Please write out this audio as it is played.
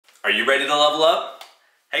Are you ready to level up?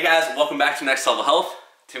 Hey guys, welcome back to Next Level Health.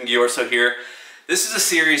 Tim Giorso here. This is a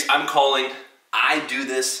series I'm calling I Do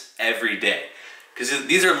This Every Day. Because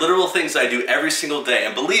these are literal things I do every single day.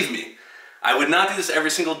 And believe me, I would not do this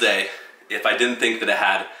every single day if I didn't think that it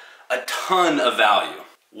had a ton of value.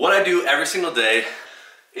 What I do every single day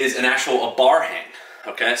is a bar hang.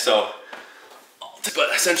 Okay, so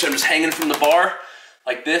essentially I'm just hanging from the bar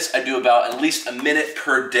like this. I do about at least a minute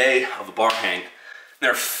per day of a bar hang. There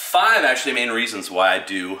are 5 actually main reasons why I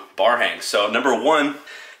do bar hangs. So number 1,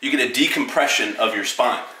 you get a decompression of your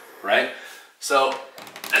spine, right? So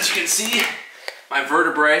as you can see, my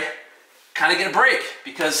vertebrae kind of get a break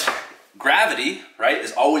because gravity, right,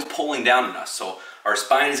 is always pulling down on us. So our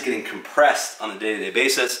spine is getting compressed on a day-to-day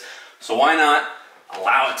basis. So why not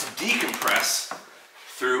allow it to decompress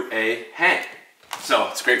through a hang? So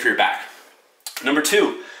it's great for your back. Number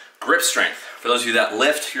 2, grip strength. For those of you that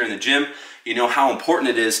lift here in the gym, you know how important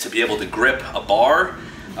it is to be able to grip a bar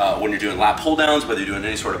when you're doing lat pull downs, whether you're doing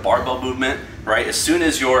any sort of barbell movement, right? As soon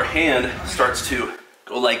as your hand starts to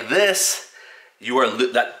go like this, your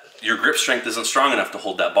grip strength isn't strong enough to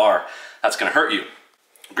hold that bar. That's gonna hurt you.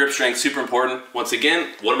 Grip strength, super important. Once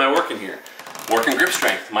again, what am I working here? Working grip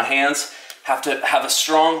strength. My hands have to have a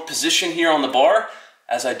strong position here on the bar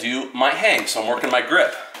as I do my hang, so I'm working my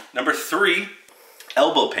grip. Number 3,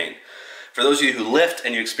 elbow pain. For those of you who lift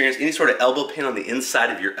and you experience any sort of elbow pain on the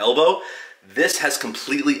inside of your elbow, this has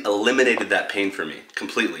completely eliminated that pain for me,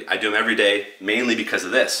 completely. I do them every day, mainly because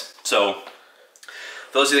of this. So,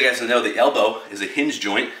 those of you guys that know the elbow is a hinge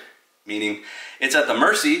joint, meaning it's at the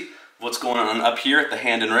mercy of what's going on up here at the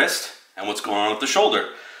hand and wrist and what's going on with the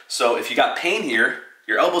shoulder. So if you got pain here,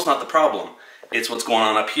 your elbow's not the problem. It's what's going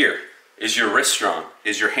on up here. Is your wrist strong?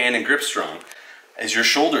 Is your hand and grip strong? Is your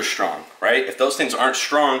shoulder strong, right? If those things aren't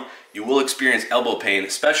strong, you will experience elbow pain,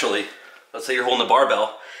 especially, let's say you're holding a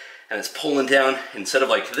barbell and it's pulling down instead of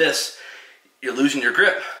like this, you're losing your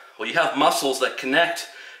grip. Well, you have muscles that connect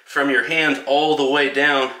from your hand all the way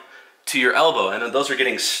down to your elbow, and then those are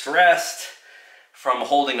getting stressed from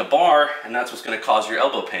holding a bar, and that's what's gonna cause your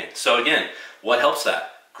elbow pain. So again, what helps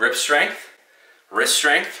that? Grip strength, wrist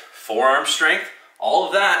strength, forearm strength, all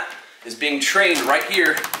of that is being trained right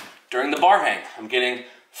here during the bar hang. I'm getting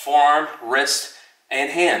forearm, wrist, and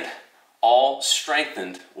hand all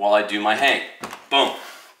strengthened while I do my hang. Boom.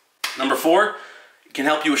 Number 4, it can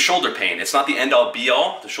help you with shoulder pain. It's not the end-all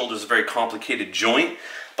be-all. The shoulder is a very complicated joint,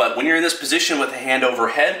 but when you're in this position with a hand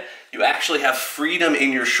overhead, you actually have freedom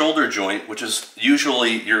in your shoulder joint, which is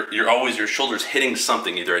usually your shoulder's hitting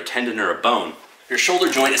something, either a tendon or a bone. Your shoulder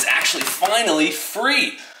joint is actually finally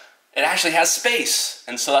free. It actually has space,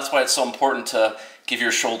 and so that's why it's so important to give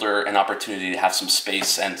your shoulder an opportunity to have some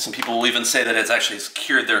space. And some people will even say that it's actually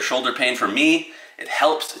cured their shoulder pain. For me, it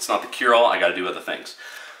helps. It's not the cure-all. I gotta do other things.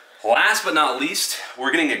 Last but not least,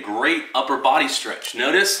 we're getting a great upper body stretch.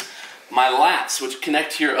 Notice my lats, which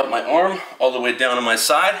connect here up my arm all the way down on my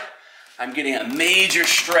side. I'm getting a major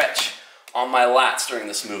stretch on my lats during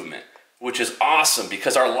this movement, which is awesome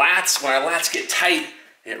because when our lats get tight,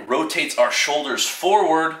 it rotates our shoulders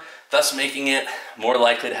forward, thus making it more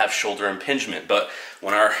likely to have shoulder impingement. But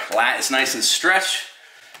when our lat is nice and stretched,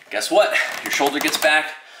 guess what? Your shoulder gets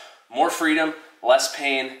back, more freedom, less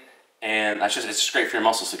pain, and it's just great for your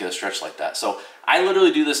muscles to get a stretch like that. So I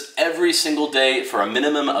literally do this every single day for a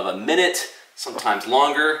minimum of a minute, sometimes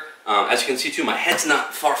longer. As you can see too, my head's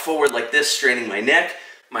not far forward like this, straining my neck.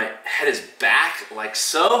 My head is back like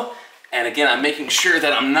so. And again, I'm making sure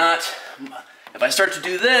that I'm not, if I start to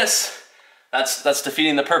do this, that's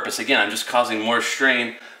defeating the purpose. Again, I'm just causing more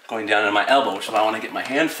strain going down in my elbow, which is why I want to get my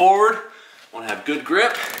hand forward, I want to have good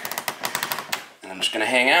grip, and I'm just going to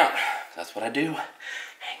hang out. That's what I do, hang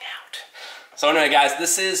out. So anyway, guys,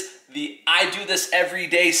 this is the I Do This Every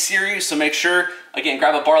Day series, so make sure, again,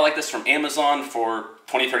 grab a bar like this from Amazon for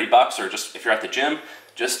 20, 30 bucks, or just if you're at the gym,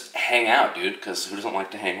 just hang out, dude, because who doesn't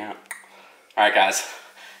like to hang out? All right, guys,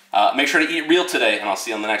 make sure to eat real today, and I'll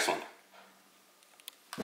see you on the next one.